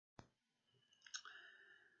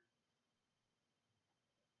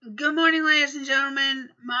Good morning, ladies and gentlemen.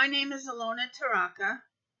 My name is Alona Taraka,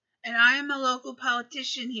 and I am a local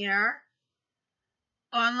politician here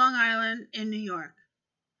on Long Island in New York.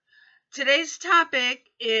 Today's topic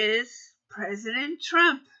is President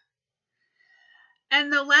Trump.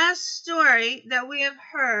 And the last story that we have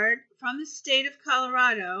heard from the state of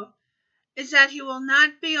Colorado is that he will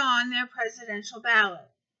not be on their presidential ballot.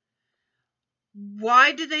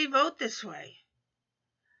 Why did they vote this way?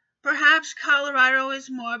 Perhaps Colorado is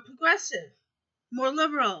more progressive, more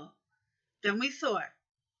liberal than we thought.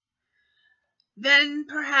 Then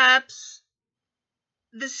perhaps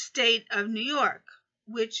the state of New York,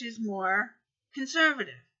 which is more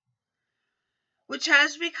conservative, which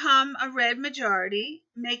has become a red majority,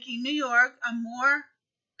 making New York a more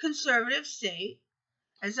conservative state,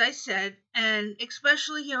 as I said, and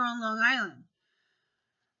especially here on Long Island.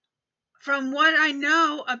 From what I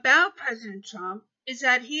know about President Trump is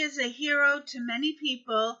that he is a hero to many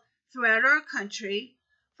people throughout our country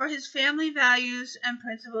for his family values and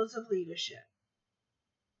principles of leadership.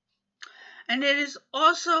 And it is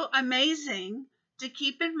also amazing to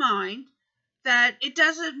keep in mind that it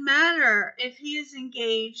doesn't matter if he is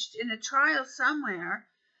engaged in a trial somewhere,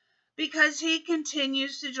 because he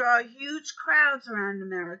continues to draw huge crowds around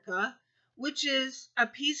America, which is a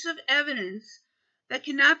piece of evidence that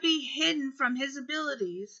cannot be hidden from his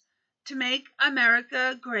abilities to make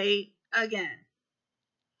America great again.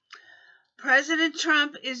 President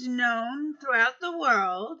Trump is known throughout the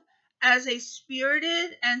world as a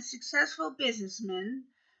spirited and successful businessman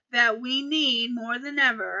that we need more than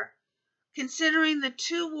ever, considering the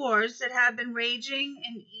two wars that have been raging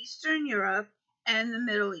in Eastern Europe and the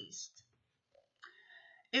Middle East.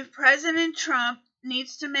 If President Trump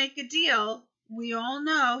needs to make a deal, we all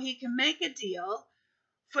know he can make a deal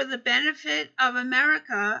for the benefit of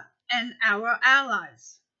America and our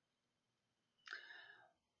allies.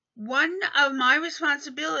 One of my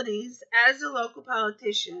responsibilities as a local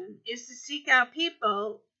politician is to seek out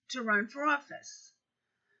people to run for office.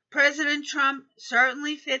 President Trump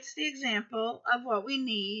certainly fits the example of what we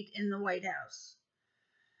need in the White House.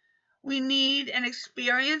 We need an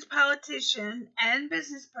experienced politician and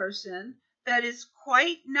business person that is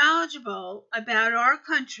quite knowledgeable about our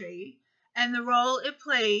country and the role it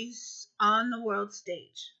plays on the world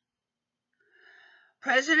stage.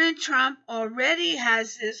 President Trump already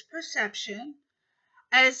has this perception,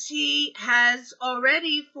 as he has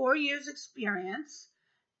already 4 years' experience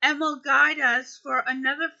and will guide us for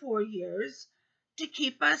another 4 years to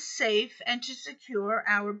keep us safe and to secure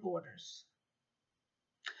our borders.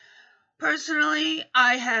 Personally,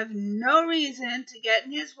 I have no reason to get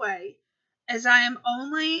in his way, as I am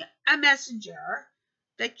only a messenger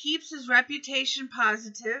that keeps his reputation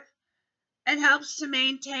positive and helps to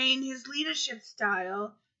maintain his leadership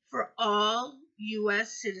style for all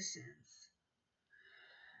U.S. citizens.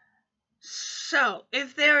 So,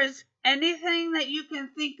 if there is anything that you can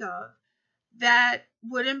think of that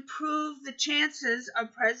would improve the chances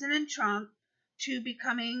of President Trump to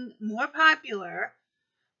becoming more popular,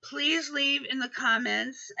 please leave in the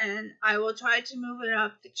comments and I will try to move it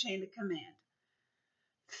up the chain of command.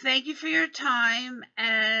 Thank you for your time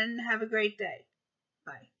and have a great day.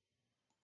 Bye.